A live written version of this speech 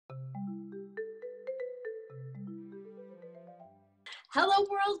Hello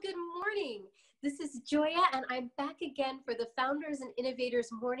world, good morning. This is Joia and I'm back again for the Founders and Innovators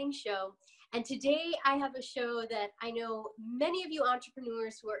morning show. And today I have a show that I know many of you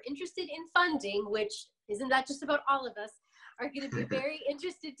entrepreneurs who are interested in funding, which isn't that just about all of us, are going to be very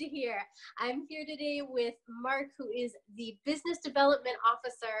interested to hear. I'm here today with Mark, who is the Business Development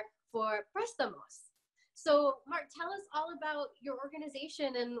Officer for Prestamos. So Mark, tell us all about your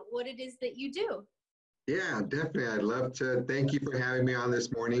organization and what it is that you do. Yeah, definitely. I'd love to. Thank you for having me on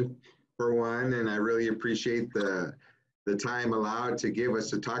this morning, for one, and I really appreciate the time allowed to give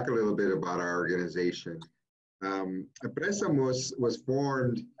us to talk a little bit about our organization. Prestamos was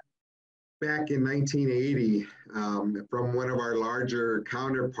formed back in 1980 from one of our larger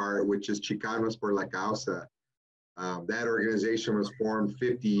counterpart, which is Chicanos por la Causa. That organization was formed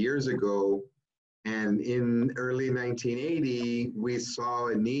 50 years ago, and in early 1980, we saw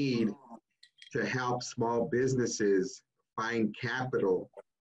a need to help small businesses find capital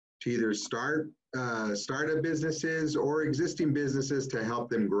to either startup businesses or existing businesses to help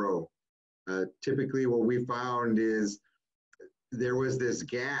them grow. Typically what we found is there was this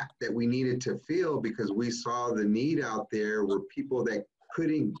gap that we needed to fill because we saw the need out there were people that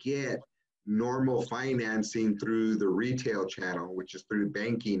couldn't get normal financing through the retail channel, which is through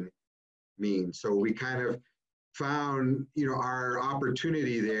banking means. So we kind of found, our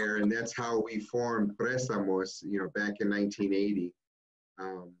opportunity there, and that's how we formed Prestamos, back in 1980.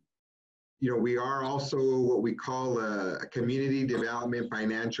 We are also what we call a community development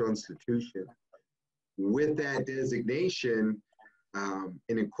financial institution. With that designation,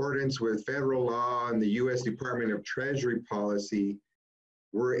 in accordance with federal law and the U.S. Department of Treasury policy,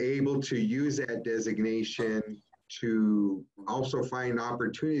 we're able to use that designation to also find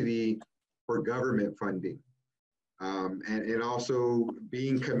opportunity for government funding. And also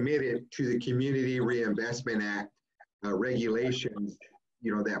being committed to the Community Reinvestment Act regulations,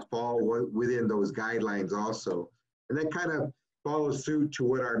 that fall within those guidelines also. And that kind of follows suit to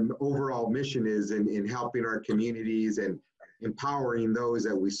what our overall mission is in helping our communities and empowering those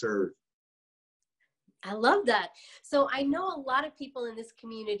that we serve. I love that. So I know a lot of people in this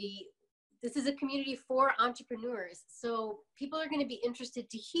community. This is a community for entrepreneurs. So people are going to be interested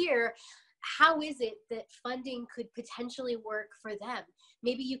to hear, how is it that funding could potentially work for them?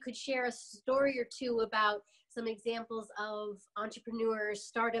 Maybe you could share a story or two about some examples of entrepreneurs,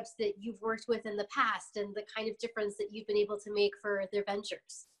 startups that you've worked with in the past and the kind of difference that you've been able to make for their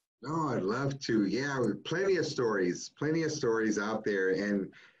ventures. Oh, I'd love to. Yeah, plenty of stories out there.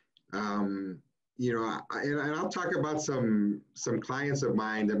 And, and I'll talk about some clients of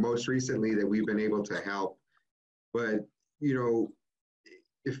mine that most recently that we've been able to help. But,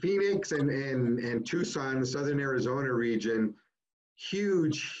 Phoenix and Tucson, the Southern Arizona region,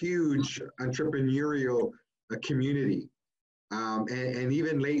 huge entrepreneurial community. And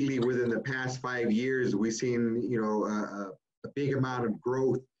even lately, within the past 5 years, we've seen, a big amount of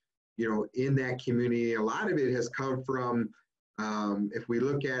growth, in that community. A lot of it has come from, if we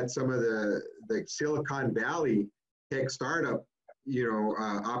look at some of the Silicon Valley tech startup,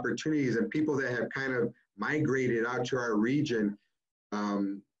 opportunities and people that have kind of migrated out to our region.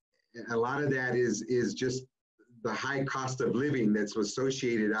 A lot of that is just the high cost of living that's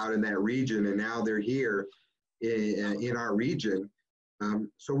associated out in that region, and now they're here in our region.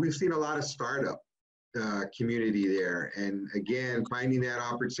 So we've seen a lot of startup community there, and again,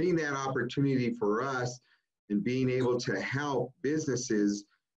 seeing that opportunity for us and being able to help businesses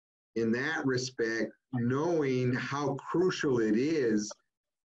in that respect, knowing how crucial it is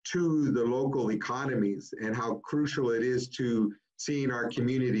to the local economies and how crucial it is to seeing our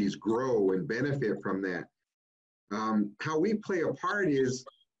communities grow and benefit from that. How we play a part is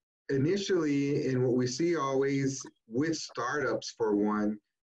initially, in what we see always with startups, for one,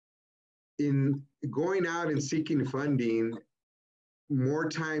 in going out and seeking funding, more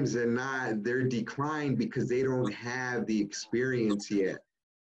times than not, they're declined because they don't have the experience yet.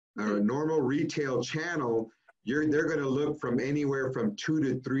 A normal retail channel, they're going to look from anywhere from 2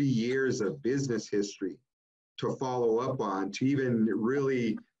 to 3 years of business history to follow up on, to even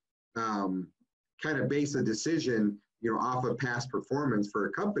really kind of base a decision, off of past performance for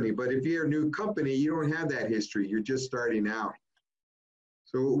a company. But if you're a new company, you don't have that history. You're just starting out.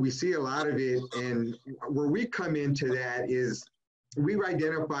 So we see a lot of it, and where we come into that is we've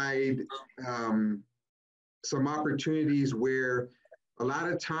identified some opportunities where a lot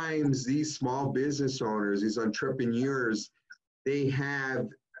of times these small business owners, these entrepreneurs, they have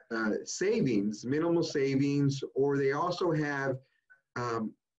savings, minimal savings, or they also have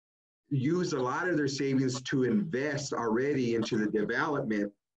used a lot of their savings to invest already into the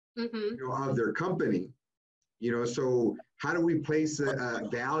development of their company. So how do we place a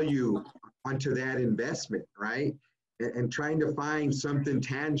value onto that investment, right? And trying to find something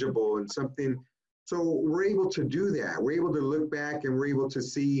tangible and something. So we're able to do that. We're able to look back and we're able to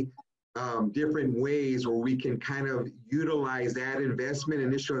see different ways where we can kind of utilize that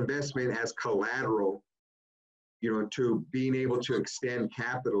initial investment as collateral, to being able to extend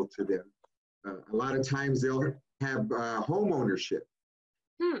capital to them. A lot of times they'll have home ownership.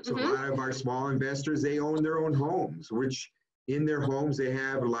 So a lot of our small investors, they own their own homes, which in their homes, they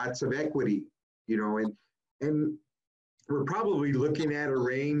have lots of equity, and we're probably looking at a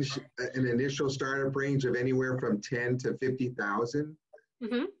range, an initial startup range of anywhere from 10 to 50,000.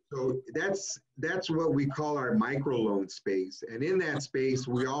 So that's what we call our microloan space. And in that space,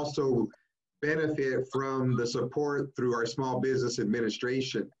 we also benefit from the support through our small business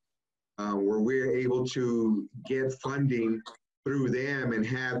administration, where we're able to get funding through them and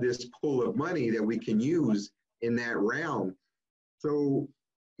have this pool of money that we can use in that realm. So,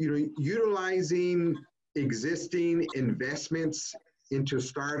 utilizing existing investments into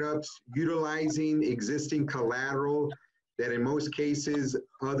startups, utilizing existing collateral that in most cases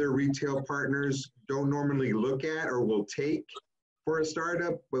other retail partners don't normally look at or will take for a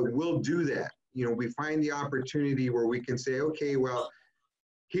startup, but we'll do that. We find the opportunity where we can say, okay, well,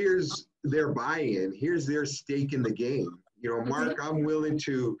 here's their buy-in, here's their stake in the game. Mark, I'm willing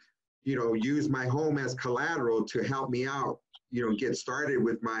to, use my home as collateral to help me out, get started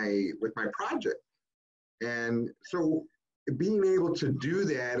with my project. And so being able to do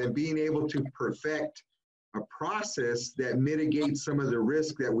that and being able to perfect a process that mitigates some of the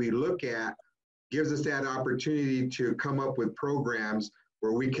risk that we look at gives us that opportunity to come up with programs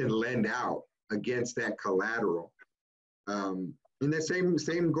where we can lend out against that collateral. And the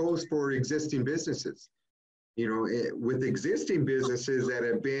same goes for existing businesses. With existing businesses that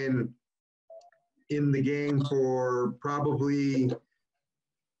have been in the game for probably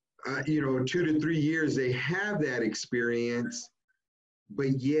 2 to 3 years, they have that experience,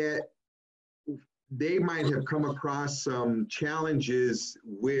 but yet they might have come across some challenges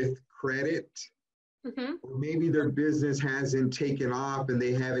with credit, or maybe their business hasn't taken off and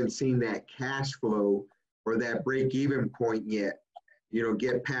they haven't seen that cash flow or that break-even point yet,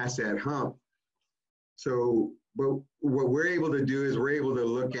 get past that hump. So, but what we're able to do is we're able to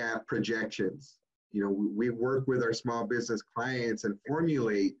look at projections. We work with our small business clients and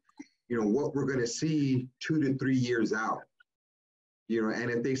formulate, what we're going to see 2 to 3 years out. And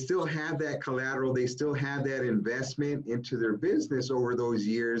if they still have that collateral, they still have that investment into their business over those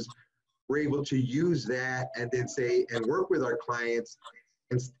years, we're able to use that and then say, and work with our clients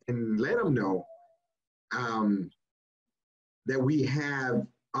and let them know that we have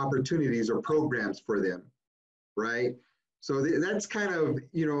opportunities or programs for them, right? So that's kind of,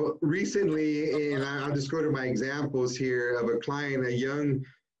 recently, and I'll just go to my examples here of a client, a young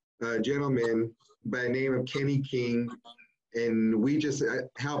gentleman by the name of Kenny King, and we just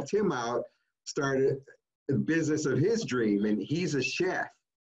helped him out start a business of his dream, and he's a chef.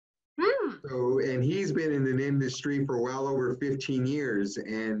 So, and he's been in an industry for well over 15 years,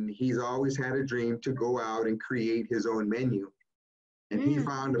 and he's always had a dream to go out and create his own menu. And he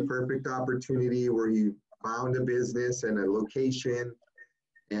found a perfect opportunity where he found a business and a location,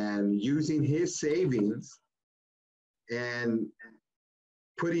 and using his savings and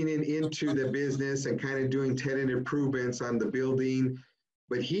putting it into the business and kind of doing tenant improvements on the building.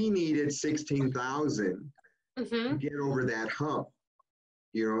 But he needed 16,000 to get over that hump,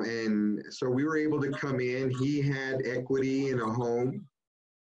 and so we were able to come in. He had equity in a home,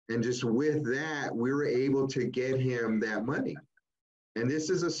 and just with that, we were able to get him that money. And this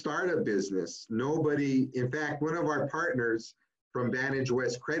is a startup business. Nobody, in fact, one of our partners from Vantage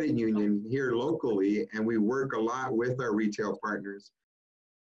West Credit Union here locally, and we work a lot with our retail partners,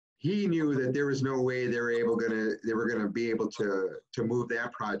 he knew that there was no way they were going to be able to move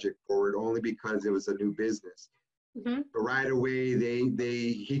that project forward, only because it was a new business. But right away,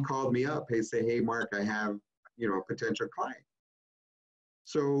 he called me up. He said, "Hey, Mark, I have a potential client."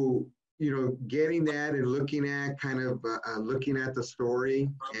 So getting that and looking at looking at the story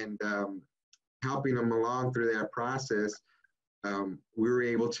and helping them along through that process, we were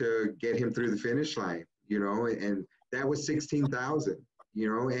able to get him through the finish line. And that was 16,000.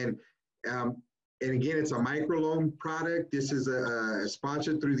 And again, it's a microloan product. This is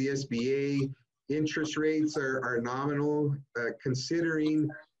sponsored through the SBA. Interest rates are nominal, considering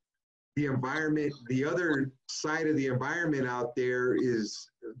the environment. The other side of the environment out there is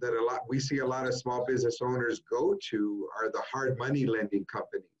that we see a lot of small business owners go to are the hard money lending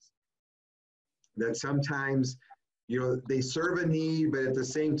companies that sometimes, they serve a need, but at the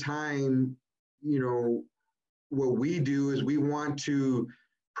same time, what we do is we want to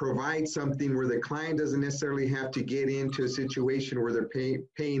provide something where the client doesn't necessarily have to get into a situation where they're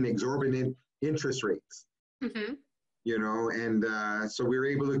paying exorbitant interest rates. Mm-hmm. You know, and so we were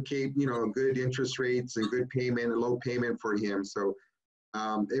able to keep, you know, good interest rates and good payment, low payment for him. So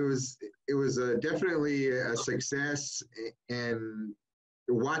it was definitely a success, and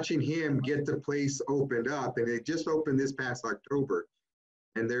watching him get the place opened up, and it just opened this past October,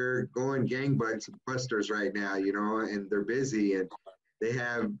 and they're going gangbusters right now, you know, and they're busy, and they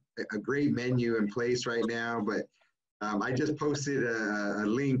have a great menu in place right now. But I just posted a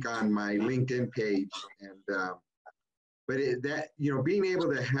link on my LinkedIn page, and but that, you know, being able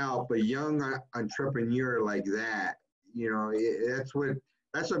to help a young entrepreneur like that, you know, that's what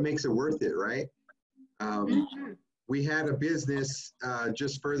makes it worth it, right? Mm-hmm. We had a business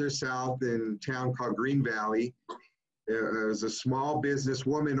just further south in a town called Green Valley. It was a small business,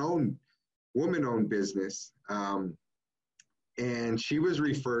 woman-owned business, and she was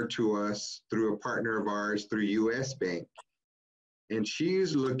referred to us through a partner of ours through U.S. Bank, and she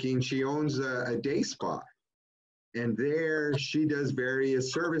owns a day spa. And there she does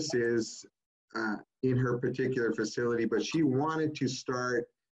various services in her particular facility, but she wanted to start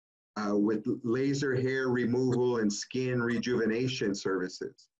with laser hair removal and skin rejuvenation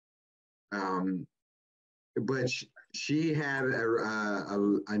services. But she had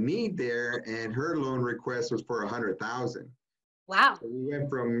a need there, and her loan request was for $100,000. Wow. So we went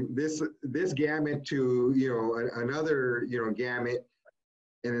from this gamut to, you know, another, you know, gamut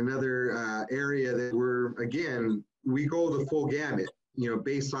in another area that we go the full gamut, you know,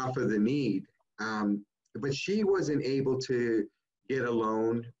 based off of the need. But she wasn't able to get a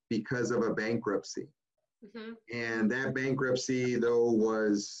loan because of a bankruptcy. Mm-hmm. And that bankruptcy, though,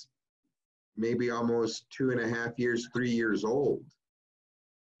 was maybe almost 2.5 years, 3 years old.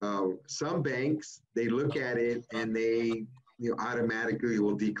 Some banks, they look at it and they, you know, automatically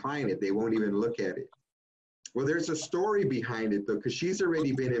will decline it. They won't even look at it. Well, there's a story behind it, though, because she's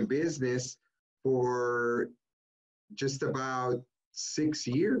already been in business for just about 6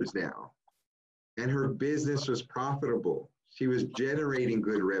 years now, and her business was profitable. She was generating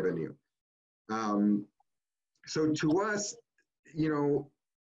good revenue. So to us, you know,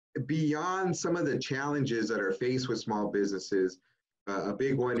 beyond some of the challenges that are faced with small businesses, a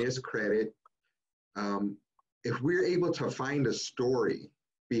big one is credit. If we're able to find a story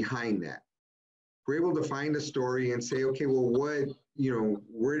behind that, we're able to find a story and say, okay, well, what, you know,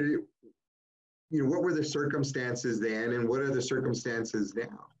 what were the circumstances then, and what are the circumstances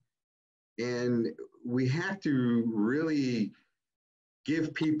now? And we have to really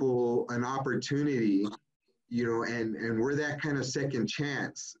give people an opportunity, you know, and we're that kind of second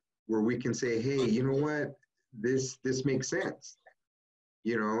chance where we can say, hey, you know what, this makes sense,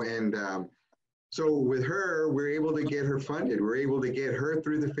 you know. And so with her, we're able to get her funded. We're able to get her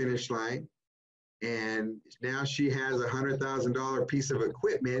through the finish line. And now she has a $100,000 piece of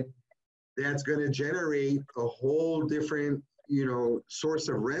equipment that's going to generate a whole different, you know, source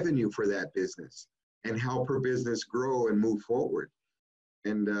of revenue for that business and help her business grow and move forward.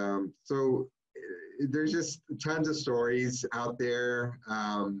 And so there's just tons of stories out there.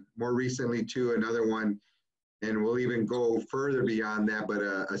 More recently, too, another one, and we'll even go further beyond that, but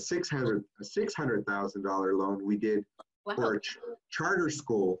a $600,000 loan we did for a charter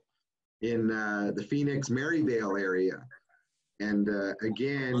school in the Phoenix, Maryvale area. And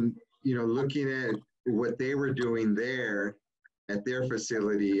again, you know, looking at what they were doing there at their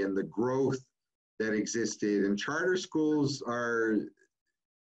facility and the growth that existed. And charter schools are,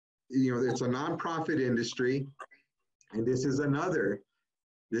 you know, it's a nonprofit industry. And this is another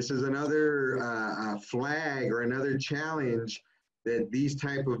flag or another challenge that these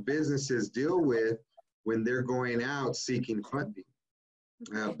type of businesses deal with when they're going out seeking funding.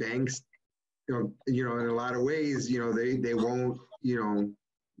 Banks, you know, in a lot of ways, you know, they won't, you know,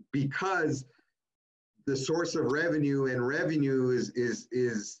 because the source of revenue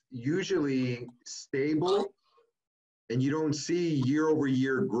is usually stable, and you don't see year over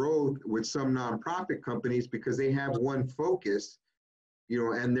year growth with some nonprofit companies because they have one focus, you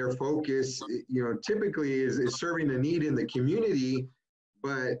know, and their focus, you know, typically is serving a need in the community,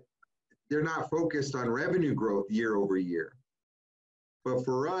 but they're not focused on revenue growth year over year. But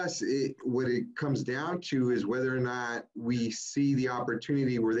for us, what it comes down to is whether or not we see the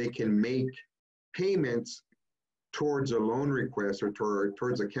opportunity where they can make payments towards a loan request or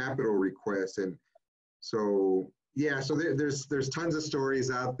towards a capital request. And so, yeah, so there's tons of stories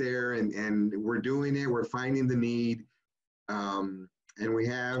out there, and we're doing it. We're finding the need, and we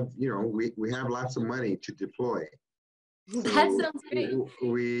have, you know, we have lots of money to deploy. That So sounds great.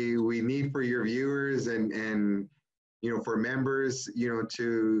 we need for your viewers and for members,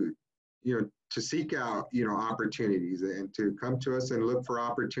 to seek out, opportunities and to come to us and look for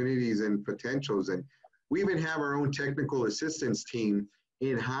opportunities and potentials. And we even have our own technical assistance team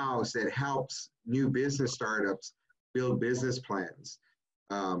in-house that helps new business startups build business plans,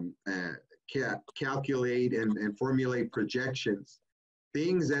 calculate and formulate projections,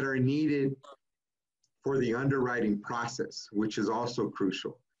 things that are needed for the underwriting process, which is also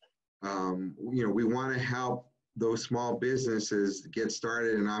crucial. We want to help those small businesses get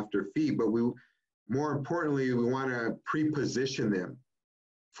started and off their feet, but more importantly, we want to pre-position them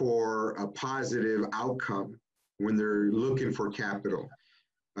for a positive outcome when they're looking for capital.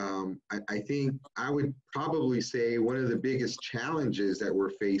 I think I would probably say one of the biggest challenges that we're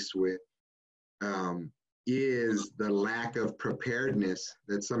faced with is the lack of preparedness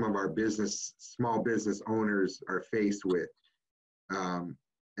that some of our small business owners are faced with.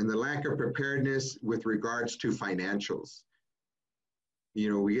 And the lack of preparedness with regards to financials.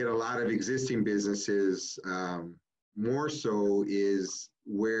 We get a lot of existing businesses, more so is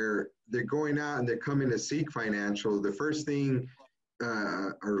where they're going out and they're coming to seek financials. The first thing,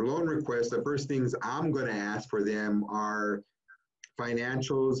 or loan request, the first things I'm going to ask for them are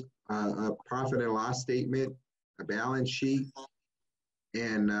financials, a profit and loss statement, a balance sheet,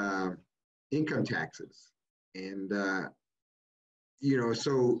 and income taxes. And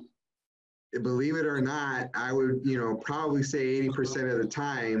so believe it or not, I would, probably say 80% of the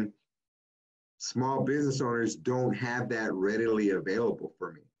time, small business owners don't have that readily available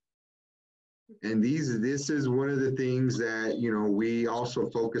for me. And this is one of the things that, we also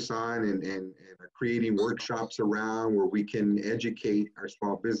focus on and are creating workshops around where we can educate our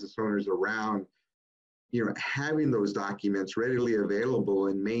small business owners around, having those documents readily available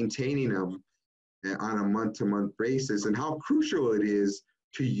and maintaining them on a month-to-month basis, and how crucial it is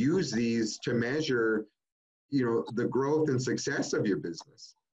to use these to measure, the growth and success of your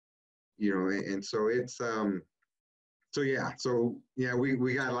business. And so it's, we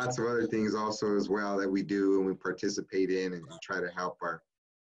got lots of other things also as well that we do and we participate in and try to help our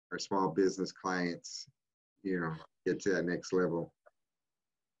small business clients, get to that next level.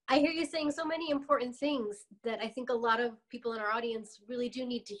 I hear you saying so many important things that I think a lot of people in our audience really do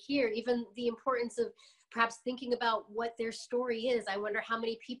need to hear, even the importance of perhaps thinking about what their story is. I wonder how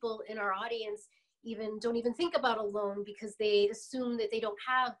many people in our audience don't even think about a loan because they assume that they don't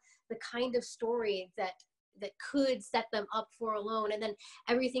have the kind of story that could set them up for a loan. And then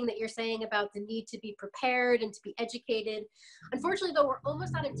everything that you're saying about the need to be prepared and to be educated. Unfortunately, though, we're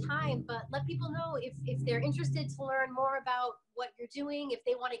almost out of time, but let people know if they're interested to learn more about what you're doing, if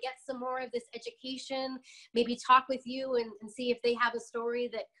they want to get some more of this education, maybe talk with you and see if they have a story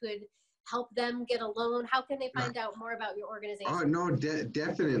that could help them get a loan. How can they find out more about your organization? Oh, no,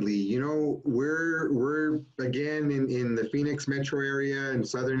 definitely. We're again in the Phoenix metro area in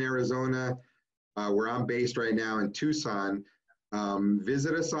Southern Arizona, where I'm based right now in Tucson.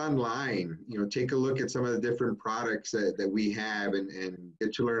 Visit us online, take a look at some of the different products that we have and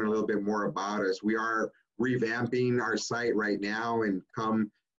get to learn a little bit more about us. We are revamping our site right now, and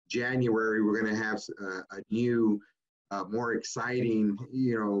come January, we're going to have a new, more exciting,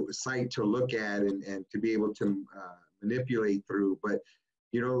 site to look at and to be able to manipulate through. But,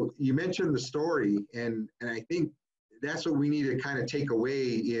 you mentioned the story, and I think that's what we need to kind of take away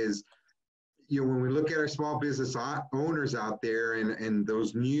is, when we look at our small business owners out there and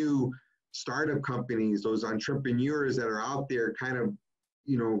those new startup companies, those entrepreneurs that are out there kind of,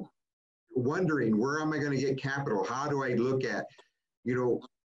 wondering, where am I going to get capital? How do I look at,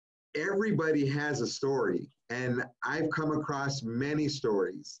 everybody has a story, and I've come across many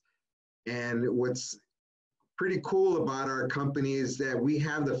stories. And what's pretty cool about our company is that we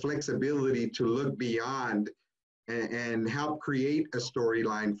have the flexibility to look beyond and help create a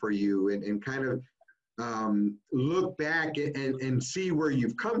storyline for you and kind of look back and see where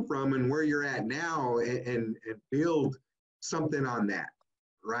you've come from and where you're at now and build something on that,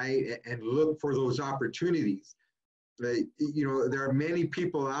 right? And look for those opportunities. There are many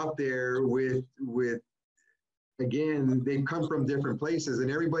people out there with again, they come from different places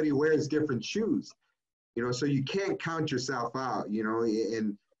and everybody wears different shoes, so you can't count yourself out,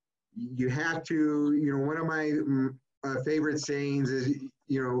 and you have to, one of my favorite sayings is,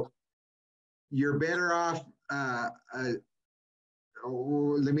 you're better off, let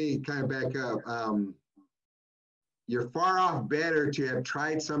me kind of back up. You're far off better to have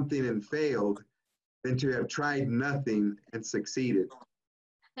tried something and failed than to have tried nothing and succeeded.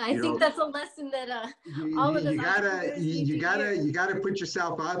 I think that's a lesson that all of us you gotta put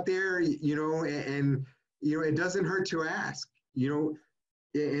yourself out there, and it doesn't hurt to ask, and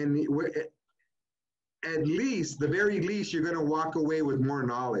at least, the very least, you're going to walk away with more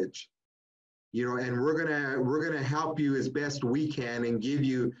knowledge, and we're gonna help you as best we can and give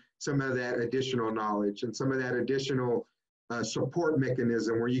you some of that additional knowledge and some of that additional support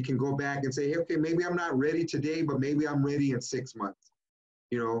mechanism where you can go back and say, hey, okay, maybe I'm not ready today, but maybe I'm ready in 6 months.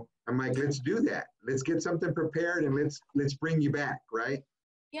 I'm like, let's do that. Let's get something prepared and let's bring you back, right?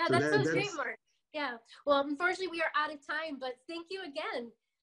 Yeah, So that sounds great, Mark. Yeah. Well, unfortunately, we are out of time, but thank you again.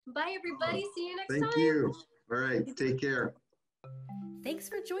 Bye, everybody. See you next time. Thank you. All right. Take care. Thanks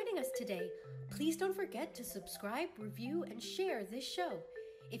for joining us today. Please don't forget to subscribe, review, and share this show.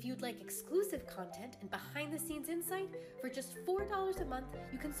 If you'd like exclusive content and behind-the-scenes insight, for just $4 a month,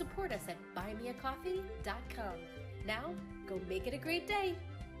 you can support us at buymeacoffee.com. Now, go make it a great day.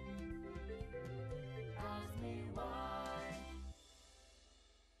 Ask me why.